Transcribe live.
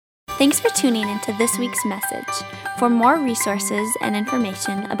Thanks for tuning into this week's message. For more resources and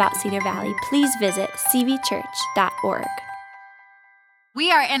information about Cedar Valley, please visit cvchurch.org.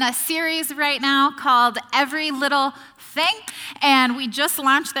 We are in a series right now called Every Little Thing, and we just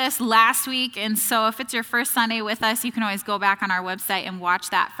launched this last week, and so if it's your first Sunday with us, you can always go back on our website and watch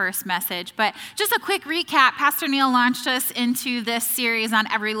that first message. But just a quick recap, Pastor Neil launched us into this series on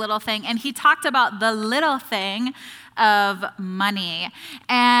Every Little Thing, and he talked about the little thing of money.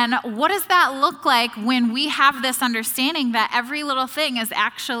 And what does that look like when we have this understanding that every little thing is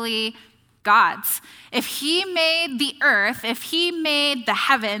actually God's? If he made the earth, if he made the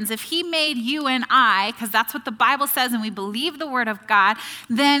heavens, if he made you and I, because that's what the Bible says and we believe the word of God,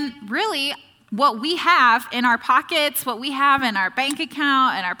 then really what we have in our pockets, what we have in our bank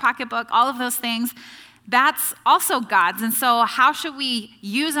account, and our pocketbook, all of those things, that's also God's. And so how should we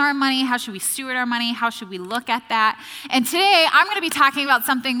use our money? How should we steward our money? How should we look at that? And today I'm going to be talking about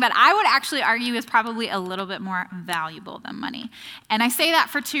something that I would actually argue is probably a little bit more valuable than money. And I say that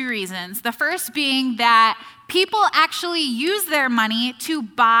for two reasons. The first being that people actually use their money to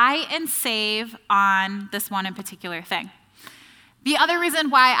buy and save on this one in particular thing. The other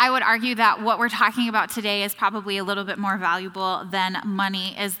reason why I would argue that what we're talking about today is probably a little bit more valuable than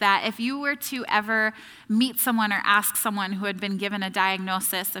money is that if you were to ever meet someone or ask someone who had been given a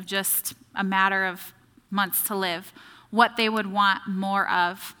diagnosis of just a matter of months to live, what they would want more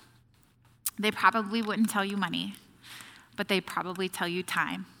of, they probably wouldn't tell you money, but they'd probably tell you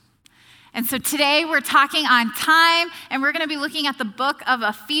time. And so today we're talking on time, and we're going to be looking at the book of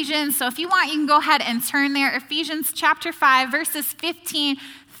Ephesians. So if you want, you can go ahead and turn there. Ephesians chapter 5, verses 15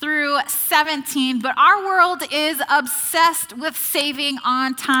 through 17. But our world is obsessed with saving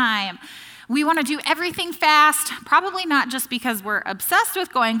on time. We want to do everything fast, probably not just because we're obsessed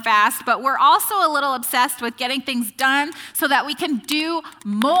with going fast, but we're also a little obsessed with getting things done so that we can do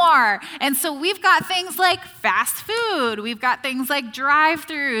more. And so we've got things like fast food, we've got things like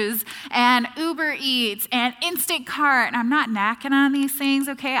drive-thrus and Uber Eats and Instant Cart. And I'm not knacking on these things,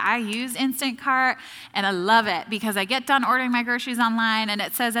 okay? I use Instant Cart and I love it because I get done ordering my groceries online and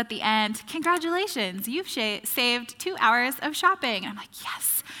it says at the end, congratulations, you've saved 2 hours of shopping. And I'm like,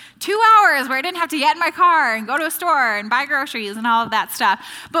 yes. 2 hours where I didn't have to get in my car and go to a store and buy groceries and all of that stuff.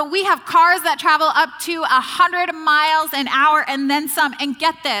 But we have cars that travel up to 100 miles an hour and then some. And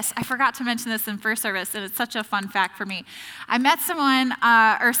get this, I forgot to mention this in first service, and it's such a fun fact for me. I met someone,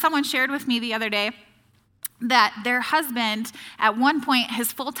 or someone shared with me the other day that their husband, at one point,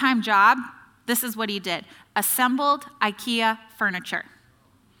 his full-time job, this is what he did, assembled IKEA furniture.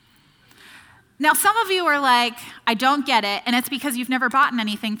 Now, some of you are like, I don't get it, and it's because you've never bought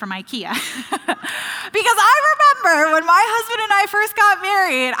anything from IKEA. Because I remember when my husband and I first got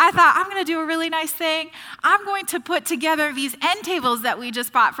married, I thought, I'm going to do a really nice thing. I'm going to put together these end tables that we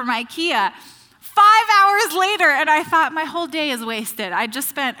just bought from IKEA. 5 hours later, and I thought my whole day is wasted. I just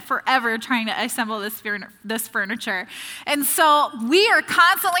spent forever trying to assemble this furniture. And so we are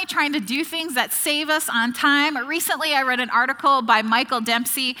constantly trying to do things that save us on time. Recently, I read an article by Michael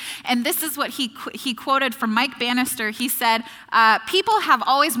Dempsey, and this is what he quoted from Mike Bannister. He said, people have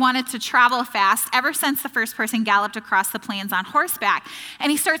always wanted to travel fast ever since the first person galloped across the plains on horseback. And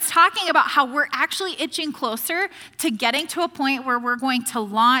he starts talking about how we're actually itching closer to getting to a point where we're going to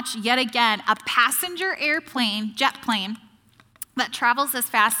launch yet again a passenger airplane, jet plane, that travels as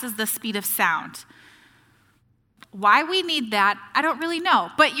fast as the speed of sound. Why we need that, I don't really know.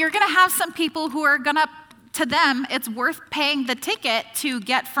 But you're going to have some people who are going to them, it's worth paying the ticket to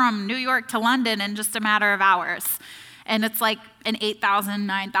get from New York to London in just a matter of hours. And it's like an $8,000,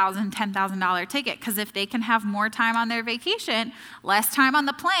 $9,000, $10,000 ticket. Because if they can have more time on their vacation, less time on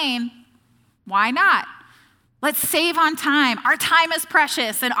the plane, why not? Let's save on time. Our time is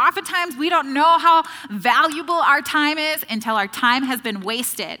precious, and oftentimes we don't know how valuable our time is until our time has been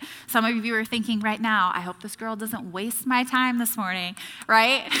wasted. Some of you are thinking right now, I hope this girl doesn't waste my time this morning,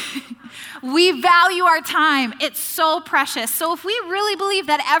 right? We value our time. It's so precious. So if we really believe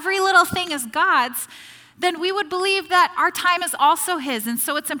that every little thing is God's, then we would believe that our time is also his. And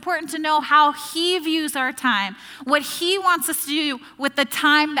so it's important to know how he views our time, what he wants us to do with the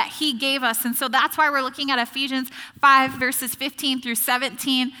time that he gave us. And so that's why we're looking at Ephesians 5, verses 15 through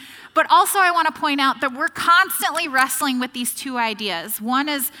 17. But also I want to point out that we're constantly wrestling with these two ideas. One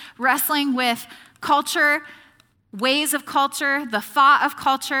is wrestling with culture, ways of culture, the thought of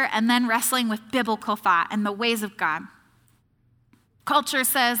culture, and then wrestling with biblical thought and the ways of God. Culture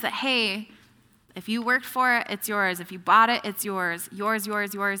says that, hey, if you worked for it, it's yours. If you bought it, it's yours. Yours,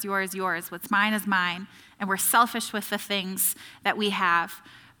 yours, yours, yours, yours. What's mine is mine. And we're selfish with the things that we have.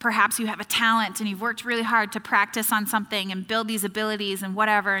 Perhaps you have a talent and you've worked really hard to practice on something and build these abilities and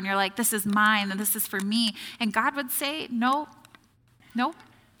whatever, and you're like, this is mine and this is for me. And God would say, no.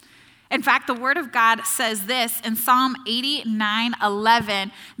 In fact, the word of God says this in Psalm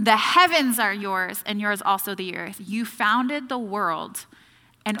 89:11, the heavens are yours and yours also the earth. You founded the world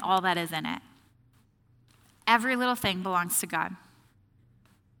and all that is in it. Every little thing belongs to God.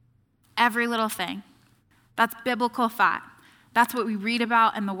 Every little thing. That's biblical thought. That's what we read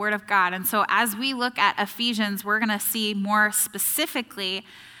about in the Word of God. And so as we look at Ephesians, we're going to see more specifically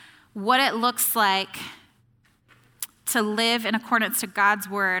what it looks like to live in accordance to God's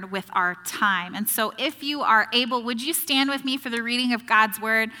word with our time. And so if you are able, would you stand with me for the reading of God's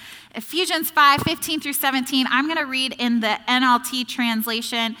word? Ephesians 5:15-17. I'm going to read in the NLT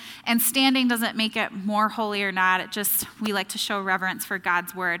translation, and standing doesn't make it more holy or not. It just, we like to show reverence for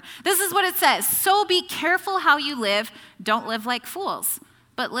God's word. This is what it says. So be careful how you live. Don't live like fools,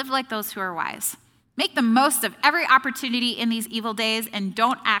 but live like those who are wise. Make the most of every opportunity in these evil days and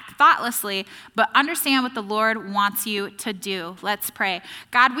don't act thoughtlessly, but understand what the Lord wants you to do. Let's pray.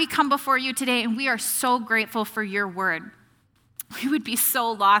 God, we come before you today and we are so grateful for your word. We would be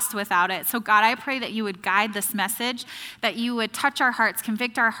so lost without it. So God, I pray that you would guide this message, that you would touch our hearts,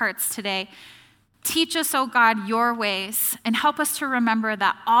 convict our hearts today. Teach us, oh God, your ways and help us to remember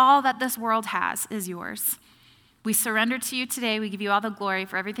that all that this world has is yours. We surrender to you today. We give you all the glory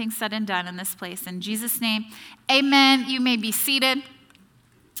for everything said and done in this place. In Jesus' name, amen. You may be seated.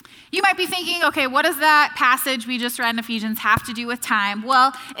 You might be thinking, okay, what does that passage we just read in Ephesians have to do with time?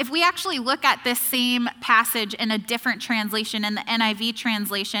 Well, if we actually look at this same passage in a different translation, in the NIV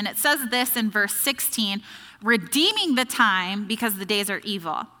translation, it says this in verse 16, redeeming the time because the days are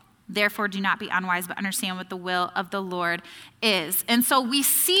evil. Therefore, do not be unwise, but understand what the will of the Lord is. And so we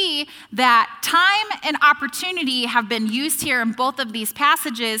see that time and opportunity have been used here in both of these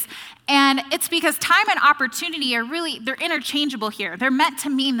passages. And it's because time and opportunity are really, they're interchangeable here. They're meant to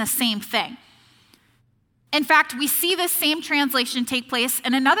mean the same thing. In fact, we see this same translation take place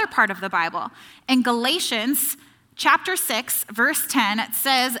in another part of the Bible. In Galatians chapter 6, verse 10, it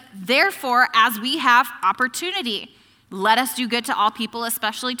says, therefore, as we have opportunity, let us do good to all people,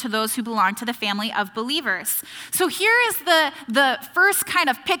 especially to those who belong to the family of believers. So here is the first kind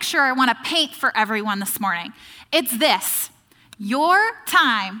of picture I want to paint for everyone this morning. It's this. Your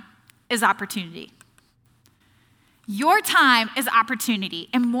time is opportunity. Your time is opportunity.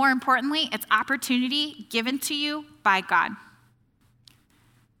 And more importantly, it's opportunity given to you by God.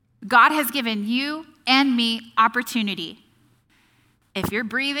 God has given you and me opportunity. If you're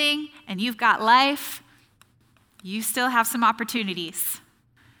breathing and you've got life, you still have some opportunities.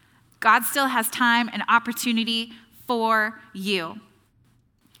 God still has time and opportunity for you.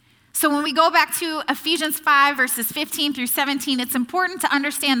 So when we go back to Ephesians 5, verses 15-17, it's important to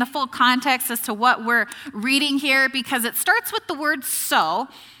understand the full context as to what we're reading here, because it starts with the word so.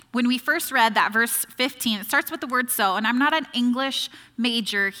 When we first read that verse 15, it starts with the word so, and I'm not an English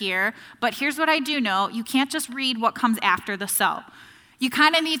major here, but here's what I do know. You can't just read what comes after the so. You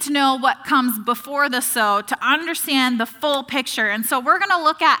kind of need to know what comes before the so to understand the full picture. And so we're going to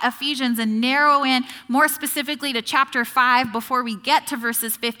look at Ephesians and narrow in more specifically to chapter 5 before we get to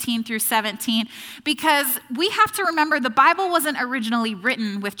verses 15-17, because we have to remember the Bible wasn't originally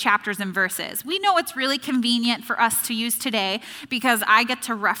written with chapters and verses. We know it's really convenient for us to use today because I get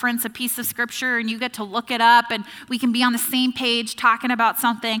to reference a piece of scripture and you get to look it up and we can be on the same page talking about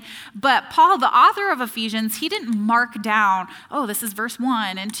something. But Paul, the author of Ephesians, he didn't mark down, oh, this is verse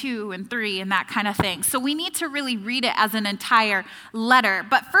 1 and 2 and 3 and that kind of thing. So we need to really read it as an entire letter.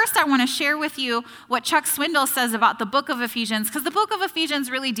 But first I want to share with you what Chuck Swindoll says about the book of Ephesians, because the book of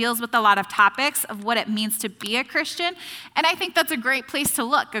Ephesians really deals with a lot of topics of what it means to be a Christian. And I think that's a great place to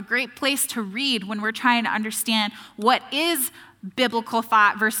look, a great place to read when we're trying to understand what is biblical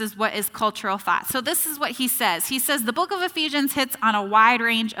thought versus what is cultural thought. So this is what he says. He says, the book of Ephesians hits on a wide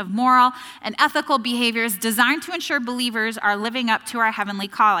range of moral and ethical behaviors designed to ensure believers are living up to our heavenly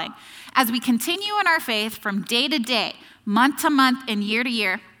calling. As we continue in our faith from day to day, month to month, and year to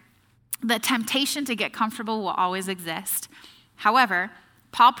year, the temptation to get comfortable will always exist. However,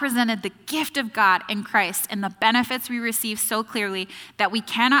 Paul presented the gift of God in Christ and the benefits we receive so clearly that we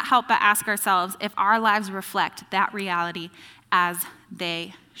cannot help but ask ourselves if our lives reflect that reality as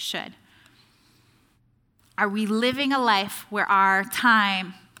they should. Are we living a life where our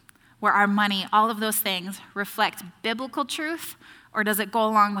time, where our money, all of those things reflect biblical truth, or does it go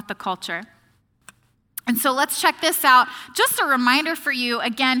along with the culture? And so let's check this out. Just a reminder for you,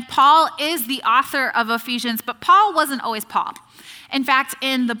 again, Paul is the author of Ephesians, but Paul wasn't always Paul. In fact,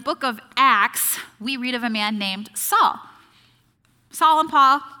 in the book of Acts, we read of a man named Saul. Saul and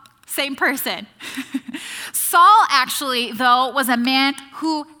Paul, same person. Saul actually, though, was a man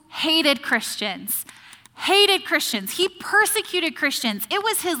who hated Christians. Hated Christians. He persecuted Christians. It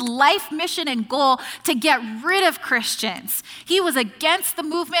was his life mission and goal to get rid of Christians. He was against the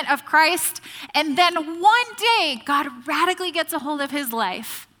movement of Christ. And then one day, God radically gets a hold of his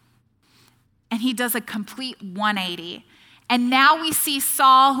life. And he does a complete 180. And now we see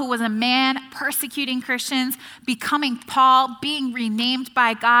Saul, who was a man persecuting Christians, becoming Paul, being renamed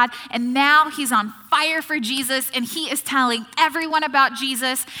by God. And now he's on fire for Jesus, and he is telling everyone about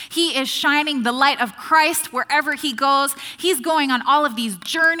Jesus. He is shining the light of Christ wherever he goes. He's going on all of these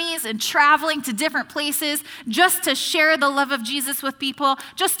journeys and traveling to different places just to share the love of Jesus with people,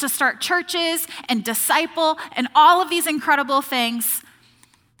 just to start churches and disciple and all of these incredible things.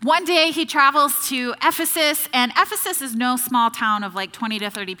 One day he travels to Ephesus, and Ephesus is no small town of like 20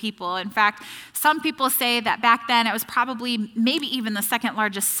 to 30 people. In fact, some people say that back then it was probably maybe even the second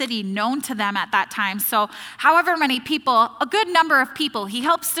largest city known to them at that time. So however many people, a good number of people. He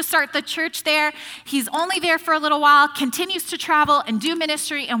helps to start the church there. He's only there for a little while, continues to travel and do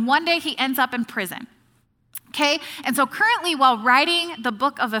ministry, and one day he ends up in prison. Okay, and so currently while writing the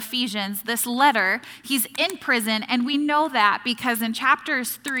book of Ephesians, this letter, he's in prison, and we know that because in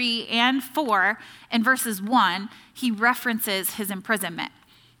chapters 3 and 4 and verses 1, he references his imprisonment.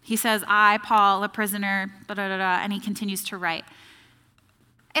 He says, I, Paul, a prisoner, and he continues to write.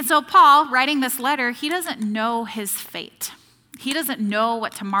 And so Paul, writing this letter, he doesn't know his fate. He doesn't know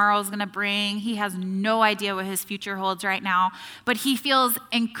what tomorrow is going to bring. He has no idea what his future holds right now, but he feels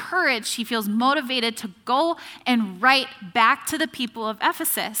encouraged. He feels motivated to go and write back to the people of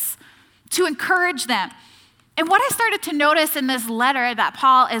Ephesus to encourage them. And what I started to notice in this letter that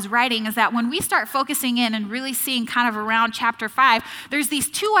Paul is writing is that when we start focusing in and really seeing kind of around chapter 5, there's these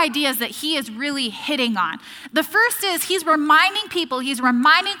two ideas that he is really hitting on. The first is he's reminding people, he's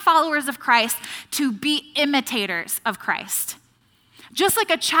reminding followers of Christ to be imitators of Christ. Just like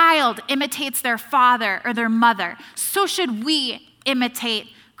a child imitates their father or their mother, so should we imitate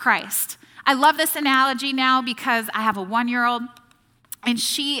Christ. I love this analogy now because I have a 1-year-old, and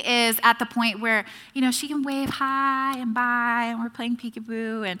she is at the point where, she can wave hi and bye, and we're playing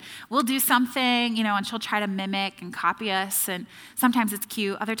peekaboo, and we'll do something, and she'll try to mimic and copy us, and sometimes it's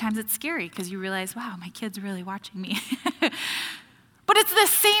cute, other times it's scary because you realize, wow, my kid's really watching me. But it's the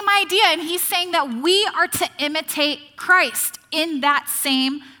same idea, and he's saying that we are to imitate Christ in that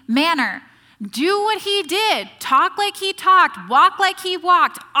same manner. Do what he did, talk like he talked, walk like he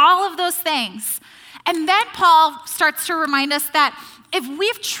walked, all of those things. And then Paul starts to remind us that if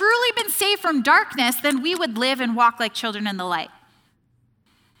we've truly been saved from darkness, then we would live and walk like children in the light.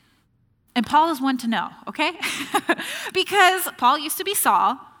 And Paul is one to know, okay? Because Paul used to be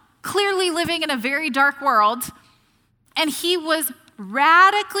Saul, clearly living in a very dark world, and he was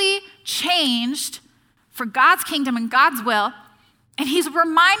radically changed for God's kingdom and God's will, and he's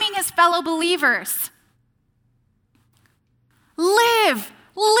reminding his fellow believers, live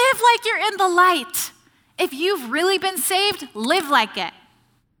like you're in the light. If you've really been saved, live like it.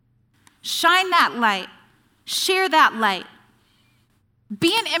 Shine that light. Share that light.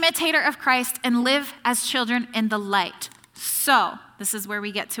 Be an imitator of Christ and live as children in the light. So, this is where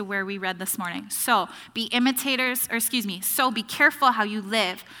we get to where we read this morning. So be careful how you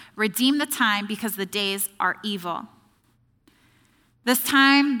live. Redeem the time because the days are evil. This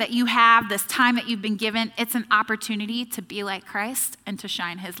time that you have, this time that you've been given, it's an opportunity to be like Christ and to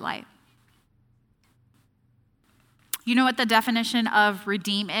shine his light. You know what the definition of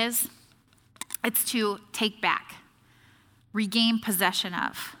redeem is? It's to take back, regain possession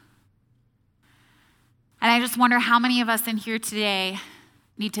of. And I just wonder how many of us in here today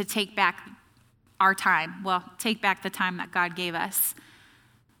need to take back our time. Well, take back the time that God gave us,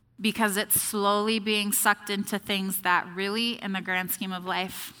 because it's slowly being sucked into things that really, in the grand scheme of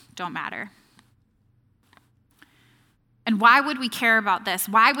life, don't matter. And why would we care about this?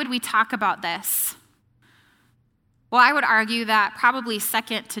 Why would we talk about this? Well, I would argue that probably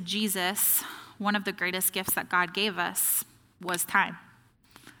second to Jesus, one of the greatest gifts that God gave us was time.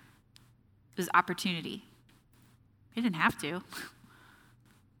 It was opportunity. He didn't have to.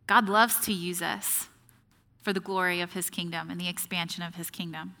 God loves to use us for the glory of his kingdom and the expansion of his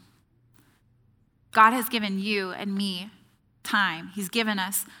kingdom. God has given you and me time. He's given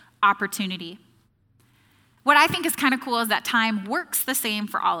us opportunity. What I think is kind of cool is that time works the same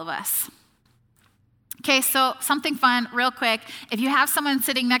for all of us. Okay, so something fun, real quick. If you have someone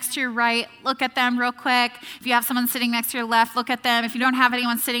sitting next to your right, look at them real quick. If you have someone sitting next to your left, look at them. If you don't have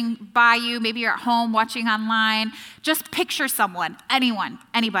anyone sitting by you, maybe you're at home watching online, just picture someone, anyone,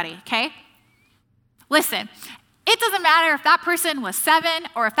 anybody, okay? Listen, It doesn't matter if that person was 7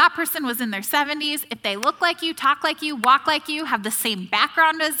 or if that person was in their 70s, if they look like you, talk like you, walk like you, have the same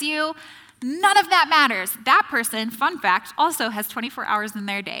background as you, none of that matters. That person, fun fact, also has 24 hours in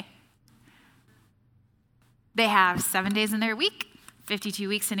their day. They have 7 days in their week, 52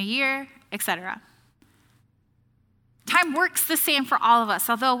 weeks in a year, etc. Time works the same for all of us,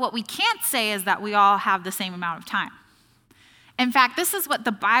 although what we can't say is that we all have the same amount of time. In fact, this is what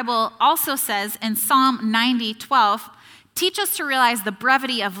the Bible also says in Psalm 90:12. Teach us to realize the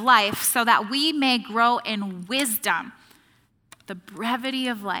brevity of life so that we may grow in wisdom. The brevity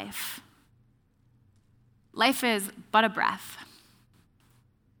of life. Life is but a breath.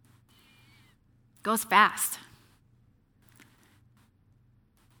 Goes fast.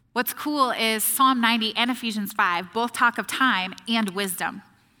 What's cool is Psalm 90 and Ephesians 5 both talk of time and wisdom.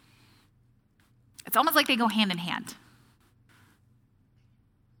 It's almost like they go hand in hand.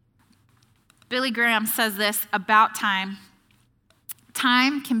 Billy Graham says this about time.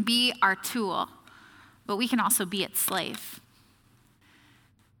 Time can be our tool, but we can also be its slave.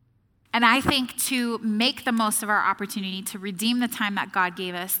 And I think to make the most of our opportunity to redeem the time that God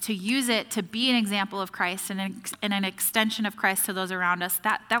gave us, to use it to be an example of Christ and an extension of Christ to those around us,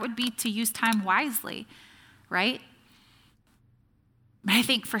 that would be to use time wisely, right? But I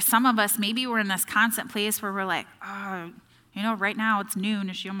think for some of us, maybe we're in this constant place where we're like, right now it's noon.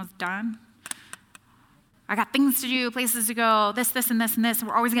 Is she almost done? I got things to do, places to go, this, and this, and this. And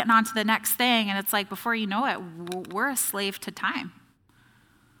we're always getting on to the next thing. And it's like, before you know it, we're a slave to time.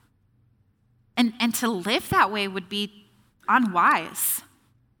 And to live that way would be unwise.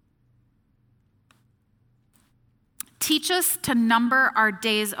 Teach us to number our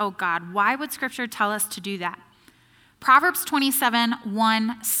days, O God. Why would Scripture tell us to do that? Proverbs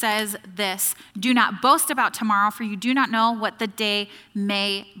 27:1 says this, do not boast about tomorrow, for you do not know what the day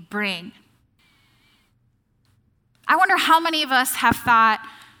may bring. I wonder how many of us have thought,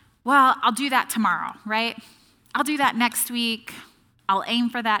 well, I'll do that tomorrow, right? I'll do that next week. I'll aim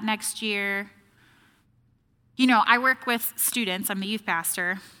for that next year. I work with students. I'm the youth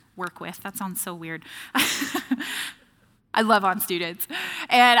pastor. Work with, that sounds so weird. I love on students.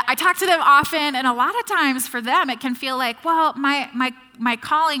 And I talk to them often, and a lot of times for them, it can feel like, well, my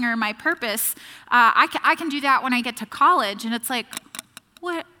calling or my purpose, I can do that when I get to college. And it's like,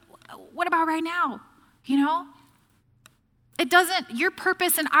 what about right now? It doesn't, your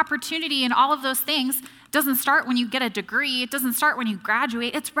purpose and opportunity and all of those things doesn't start when you get a degree. It doesn't start when you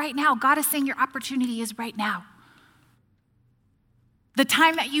graduate. It's right now. God is saying your opportunity is right now. The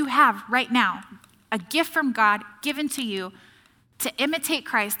time that you have right now, a gift from God given to you to imitate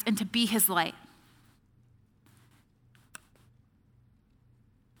Christ and to be his light.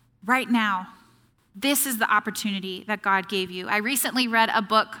 Right now, this is the opportunity that God gave you. I recently read a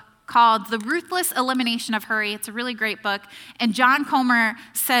book called The Ruthless Elimination of Hurry. It's a really great book. And John Comer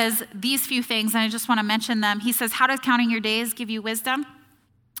says these few things, and I just want to mention them. He says, how does counting your days give you wisdom?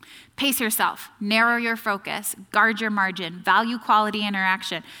 Pace yourself, narrow your focus, guard your margin, value quality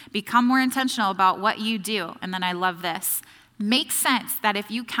interaction, become more intentional about what you do. And then I love this. Make sense that if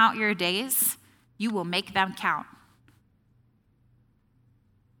you count your days, you will make them count.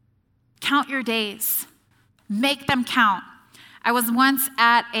 Count your days. Make them count. I was once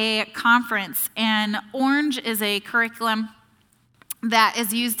at a conference, and Orange is a curriculum that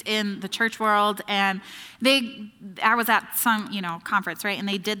is used in the church world, and I was at some, conference, right? And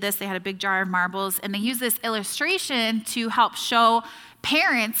they did this. They had a big jar of marbles, and they used this illustration to help show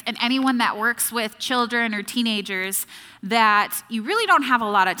parents and anyone that works with children or teenagers that you really don't have a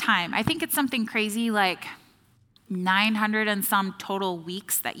lot of time. I think it's something crazy like 900 and some total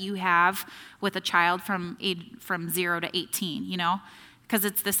weeks that you have with a child from 0 to 18, because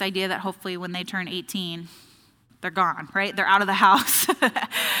it's this idea that hopefully when they turn 18, they're gone, right? They're out of the house.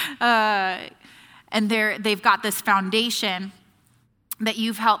 And they've got this foundation that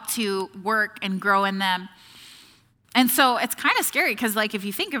you've helped to work and grow in them. And so it's kind of scary because, if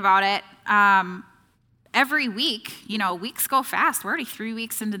you think about it, every week, weeks go fast. We're already 3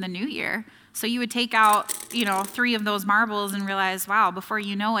 weeks into the new year. So you would take out, 3 of those marbles and realize, wow, before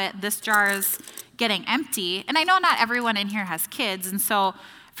you know it, this jar is getting empty. And I know not everyone in here has kids. And so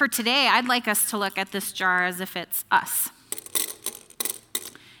for today, I'd like us to look at this jar as if it's us.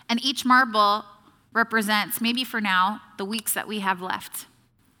 And each marble represents, maybe for now, the weeks that we have left.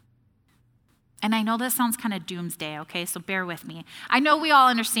 And I know this sounds kind of doomsday, okay? So bear with me. I know we all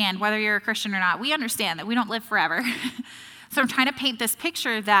understand, whether you're a Christian or not, we understand that we don't live forever. So I'm trying to paint this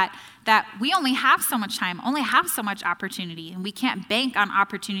picture that we only have so much time, only have so much opportunity, and we can't bank on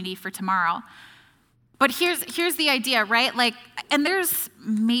opportunity for tomorrow. But here's the idea, right? Like, and there's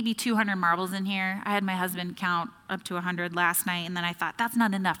maybe 200 marbles in here. I had my husband count up to 100 last night, and then I thought, that's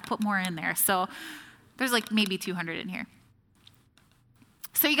not enough. Put more in there. So there's like maybe 200 in here.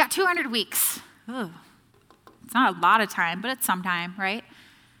 So you got 200 weeks. Ugh. It's not a lot of time, but it's some time, right?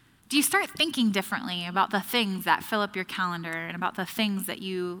 Do you start thinking differently about the things that fill up your calendar and about the things that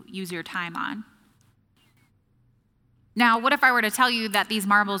you use your time on? Now, what if I were to tell you that these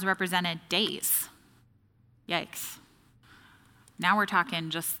marbles represented days? Yikes. Now we're talking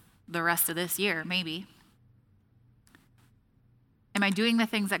just the rest of this year, maybe. Am I doing the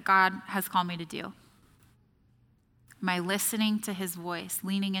things that God has called me to do? Am I listening to his voice,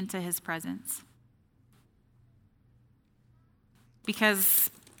 leaning into his presence? Because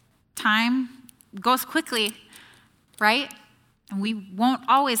time goes quickly, right? And we won't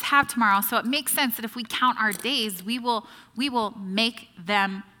always have tomorrow. So it makes sense that if we count our days, we will make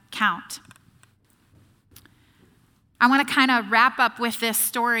them count. I want to kind of wrap up with this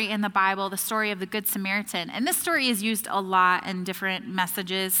story in the Bible, the story of the Good Samaritan. And this story is used a lot in different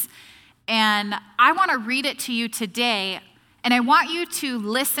messages. And I want to read it to you today. And I want you to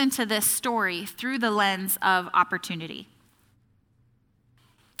listen to this story through the lens of opportunity.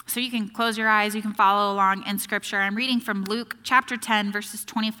 So you can close your eyes, you can follow along in Scripture. I'm reading from Luke chapter 10, verses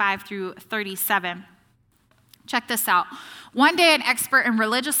 25 through 37. Check this out. One day, an expert in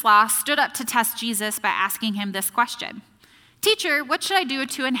religious law stood up to test Jesus by asking him this question. Teacher, what should I do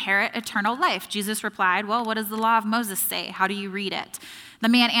to inherit eternal life? Jesus replied, well, what does the law of Moses say? How do you read it? The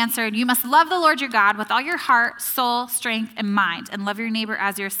man answered, you must love the Lord your God with all your heart, soul, strength, and mind, and love your neighbor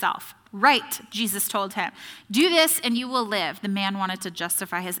as yourself. Right, Jesus told him. Do this and you will live. The man wanted to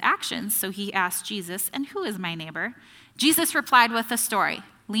justify his actions, so he asked Jesus, and who is my neighbor? Jesus replied with a story.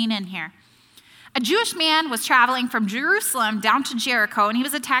 Lean in here. A Jewish man was traveling from Jerusalem down to Jericho, and he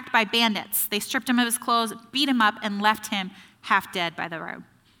was attacked by bandits. They stripped him of his clothes, beat him up, and left him half dead by the road.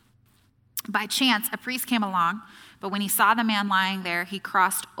 By chance, a priest came along, but when he saw the man lying there, he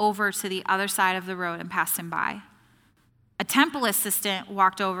crossed over to the other side of the road and passed him by. A temple assistant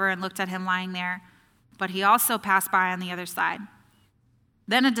walked over and looked at him lying there, but he also passed by on the other side.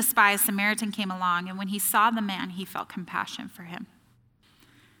 Then a despised Samaritan came along, and when he saw the man, he felt compassion for him.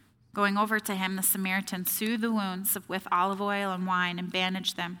 Going over to him, the Samaritan soothed the wounds with olive oil and wine and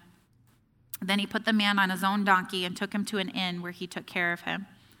bandaged them. Then he put the man on his own donkey and took him to an inn where he took care of him.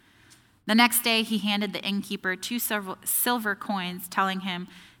 The next day, he handed the innkeeper 2 silver coins, telling him,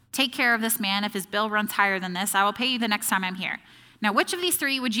 take care of this man. If his bill runs higher than this, I will pay you the next time I'm here. Now, which of these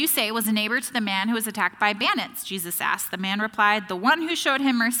 3 would you say was a neighbor to the man who was attacked by bandits? Jesus asked. The man replied, the one who showed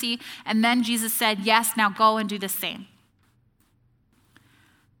him mercy. And then Jesus said, yes, now go and do the same.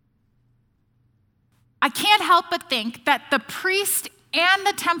 I can't help but think that the priest and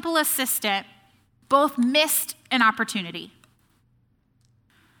the temple assistant both missed an opportunity.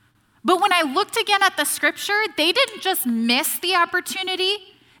 But when I looked again at the scripture, they didn't just miss the opportunity,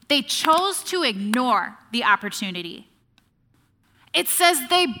 they chose to ignore the opportunity. It says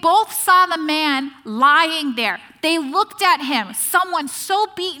they both saw the man lying there. They looked at him, someone so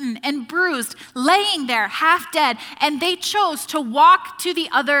beaten and bruised, laying there half dead, and they chose to walk to the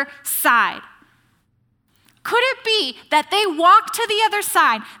other side. Could it be that they walked to the other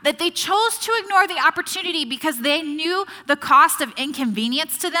side, that they chose to ignore the opportunity because they knew the cost of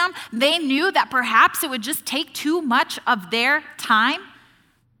inconvenience to them? They knew that perhaps it would just take too much of their time?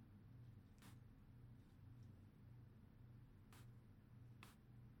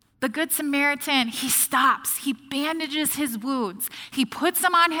 The Good Samaritan, he stops, he bandages his wounds, he puts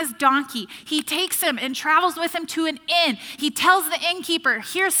him on his donkey, he takes him and travels with him to an inn. He tells the innkeeper,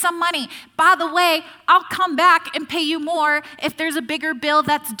 here's some money. By the way, I'll come back and pay you more if there's a bigger bill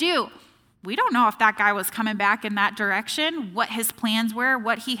that's due. We don't know if that guy was coming back in that direction, what his plans were,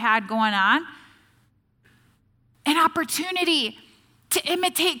 what he had going on. An opportunity to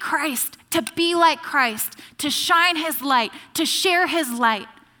imitate Christ, to be like Christ, to shine his light, to share his light.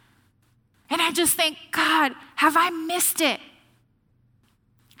 And I just think, God, have I missed it?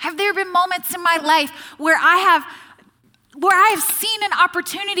 Have there been moments in my life where I have seen an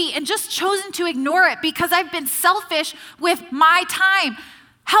opportunity and just chosen to ignore it because I've been selfish with my time?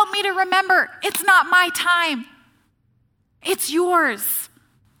 Help me to remember, it's not my time. It's yours.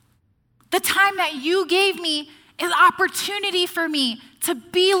 The time that you gave me is opportunity for me to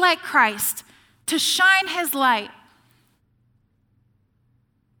be like Christ, to shine his light.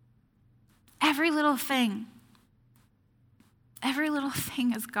 Every little thing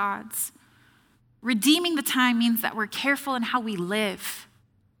is God's. Redeeming the time means that we're careful in how we live,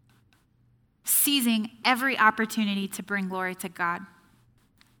 seizing every opportunity to bring glory to God.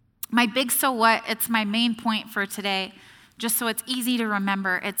 My big so what, it's my main point for today, just so it's easy to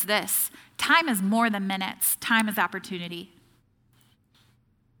remember. It's this: time is more than minutes. Time is opportunity.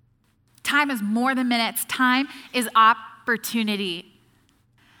 Time is more than minutes. Time is opportunity.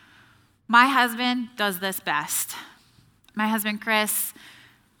 My husband does this best. My husband, Chris,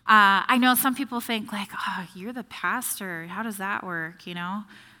 I know some people think like, oh, you're the pastor. How does that work,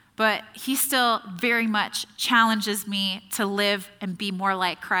 But he still very much challenges me to live and be more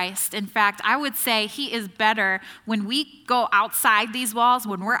like Christ. In fact, I would say he is better when we go outside these walls,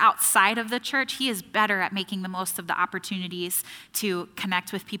 when we're outside of the church, he is better at making the most of the opportunities to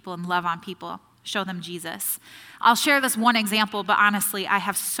connect with people and love on people, show them Jesus. I'll share this one example, but honestly, I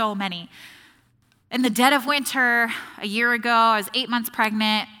have so many. In the dead of winter, a year ago, I was 8 months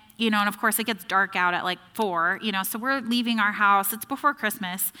pregnant. And of course it gets dark out at like 4, so we're leaving our house. It's before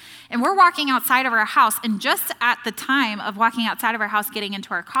Christmas. And we're walking outside of our house. And just at the time of walking outside of our house, getting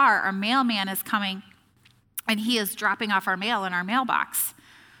into our car, our mailman is coming and he is dropping off our mail in our mailbox.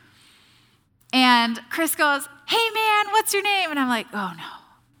 And Chris goes, "Hey man, what's your name?" And I'm like, oh no,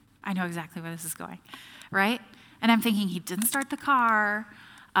 I know exactly where this is going, right? And I'm thinking, he didn't start the car.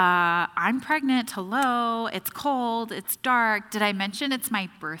 I'm pregnant, hello, it's cold, it's dark. Did I mention it's my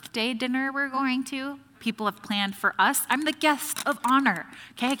birthday dinner we're going to? People have planned for us. I'm the guest of honor,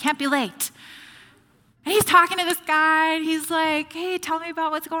 okay? I can't be late. And he's talking to this guy, and he's like, "Hey, tell me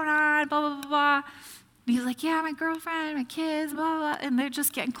about what's going on, blah, blah, blah, blah." And he's like, "Yeah, my girlfriend, my kids, blah, blah, blah." And they're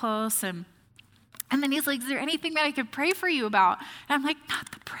just getting close. And then he's like, "Is there anything that I could pray for you about?" And I'm like,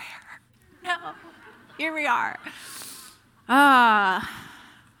 "Not the prayer. No, here we are."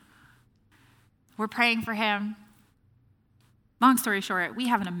 We're praying for him. Long story short, we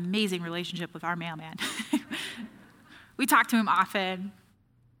have an amazing relationship with our mailman. We talk to him often.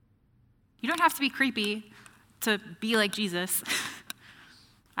 You don't have to be creepy to be like Jesus.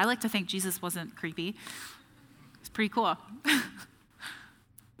 I like to think Jesus wasn't creepy. It's pretty cool.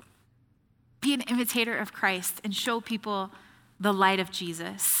 Be an imitator of Christ and show people the light of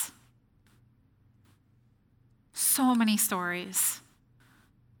Jesus. So many stories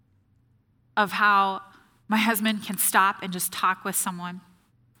of how my husband can stop and just talk with someone,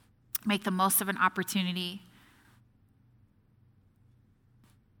 make the most of an opportunity.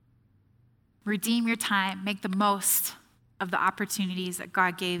 Redeem your time, make the most of the opportunities that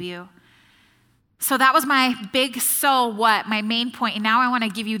God gave you. So that was my big so what, my main point. And now I want to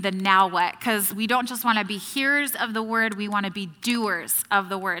give you the now what, because we don't just want to be hearers of the word, we want to be doers of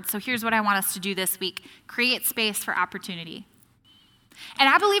the word. So here's what I want us to do this week: create space for opportunity. And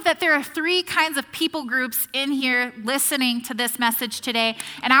I believe that there are 3 kinds of people groups in here listening to this message today.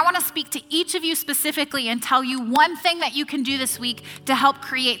 And I want to speak to each of you specifically and tell you one thing that you can do this week to help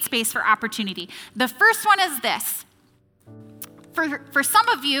create space for opportunity. The first one is this. For some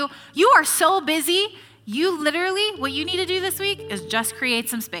of you, you are so busy, you literally, what you need to do this week is just create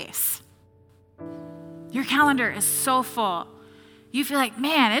some space. Your calendar is so full. You feel like,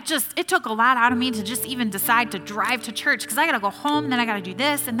 man, it took a lot out of me to just even decide to drive to church because I got to go home, then I got to do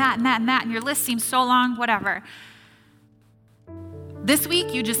this and that and that and that, and your list seems so long, whatever. This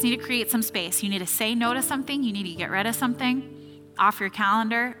week, you just need to create some space. You need to say no to something. You need to get rid of something off your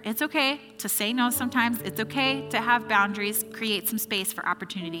calendar. It's okay to say no sometimes. It's okay to have boundaries. Create some space for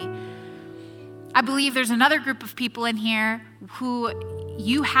opportunity. I believe there's another group of people in here who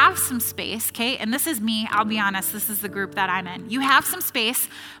you have some space, okay? And this is me, I'll be honest, this is the group that I'm in. You have some space,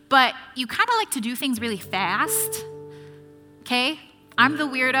 but you kind of like to do things really fast, okay? I'm the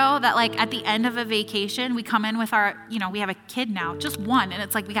weirdo that like at the end of a vacation, we come in with our, we have a kid now, just one, and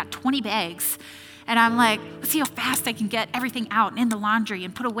it's like we got 20 bags. And I'm like, let's see how fast I can get everything out and in the laundry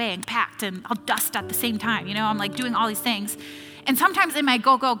and put away and packed, and I'll dust at the same time, I'm like doing all these things. And sometimes in my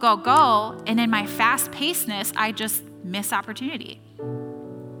go, go, go, go, and in my fast-pacedness, I just miss opportunity.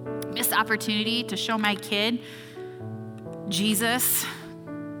 Miss opportunity to show my kid Jesus,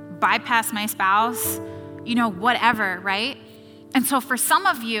 bypass my spouse, whatever, right? And so for some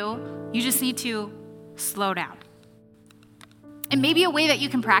of you, you just need to slow down. And maybe a way that you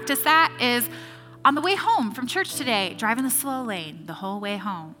can practice that is on the way home from church today, driving the slow lane the whole way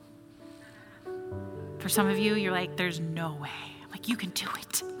home. For some of you, you're like, there's no way. I'm like, you can do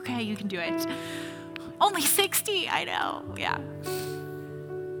it. Okay, you can do it. Only 60, I know, yeah.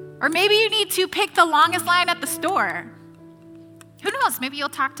 Or maybe you need to pick the longest line at the store. Who knows? Maybe you'll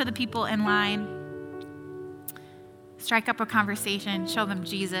talk to the people in line, strike up a conversation, show them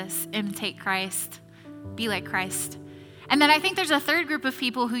Jesus, imitate Christ, be like Christ. And then I think there's a third group of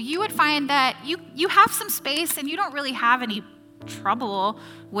people who you would find that you have some space and you don't really have any trouble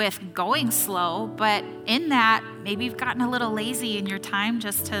with going slow, but in that, maybe you've gotten a little lazy and your time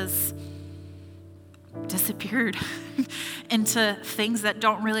just has disappeared into things that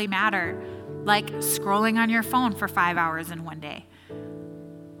don't really matter, like scrolling on your phone for 5 hours in one day,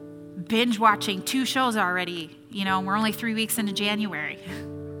 binge watching 2 shows already, we're only 3 weeks into January.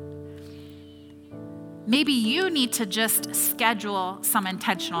 Maybe you need to just schedule some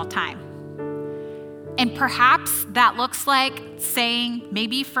intentional time. And perhaps that looks like saying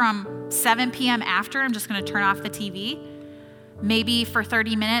maybe from 7 p.m. after, I'm just going to turn off the TV. Maybe for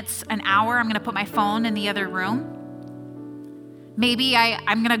 30 minutes, an hour, I'm going to put my phone in the other room. Maybe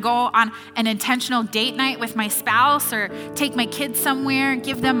I'm going to go on an intentional date night with my spouse or take my kids somewhere and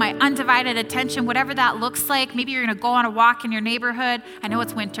give them my undivided attention, whatever that looks like. Maybe you're going to go on a walk in your neighborhood. I know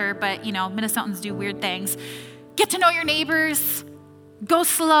it's winter, but Minnesotans do weird things. Get to know your neighbors. Go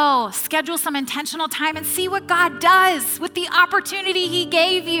slow. Schedule some intentional time and see what God does with the opportunity he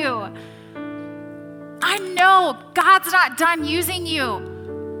gave you. I know God's not done using you.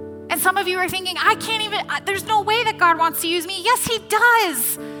 And some of you are thinking, there's no way that God wants to use me. Yes, he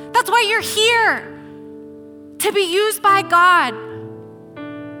does. That's why you're here, to be used by God.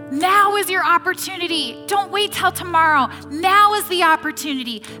 Now is your opportunity. Don't wait till tomorrow. Now is the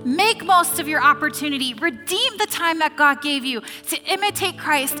opportunity. Make most of your opportunity. Redeem the time that God gave you to imitate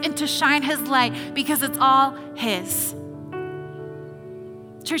Christ and to shine his light, because it's all his.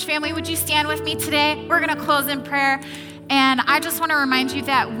 Church family, would you stand with me today? We're going to close in prayer. And I just want to remind you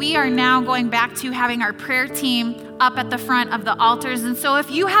that we are now going back to having our prayer team up at the front of the altars. And so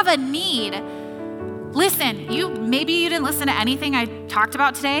if you have a need, listen, maybe you didn't listen to anything I talked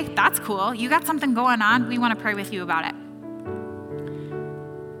about today. That's cool. You got something going on. We want to pray with you about it.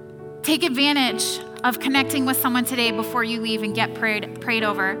 Take advantage of connecting with someone today before you leave and get prayed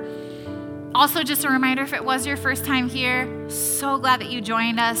over. Also, just a reminder, if it was your first time here, so glad that you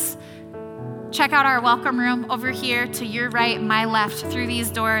joined us. Check out our welcome room over here to your right, my left, through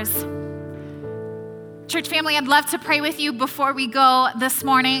these doors. Church family, I'd love to pray with you before we go this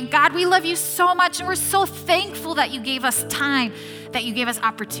morning. God, we love you so much, and we're so thankful that you gave us time, that you gave us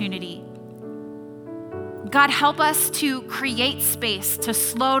opportunity. God, help us to create space, to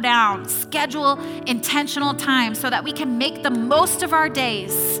slow down, schedule intentional time so that we can make the most of our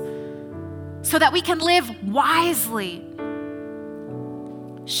days, so that we can live wisely.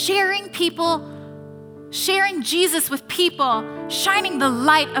 Sharing Jesus with people, shining the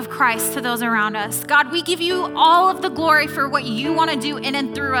light of Christ to those around us. God, we give you all of the glory for what you want to do in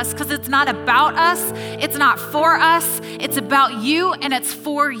and through us, because it's not about us, it's not for us, it's about you and it's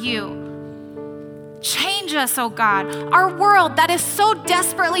for you. Change us, oh God. Our world that is so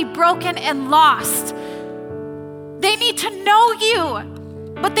desperately broken and lost, they need to know you.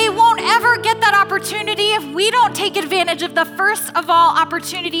 But they won't ever get that opportunity if we don't take advantage of the first of all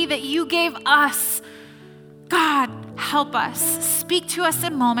opportunity that you gave us. God, help us. Speak to us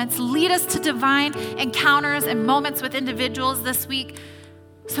in moments. Lead us to divine encounters and moments with individuals this week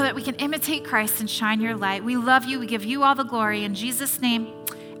so that we can imitate Christ and shine your light. We love you. We give you all the glory. In Jesus' name,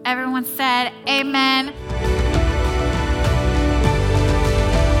 everyone said, amen.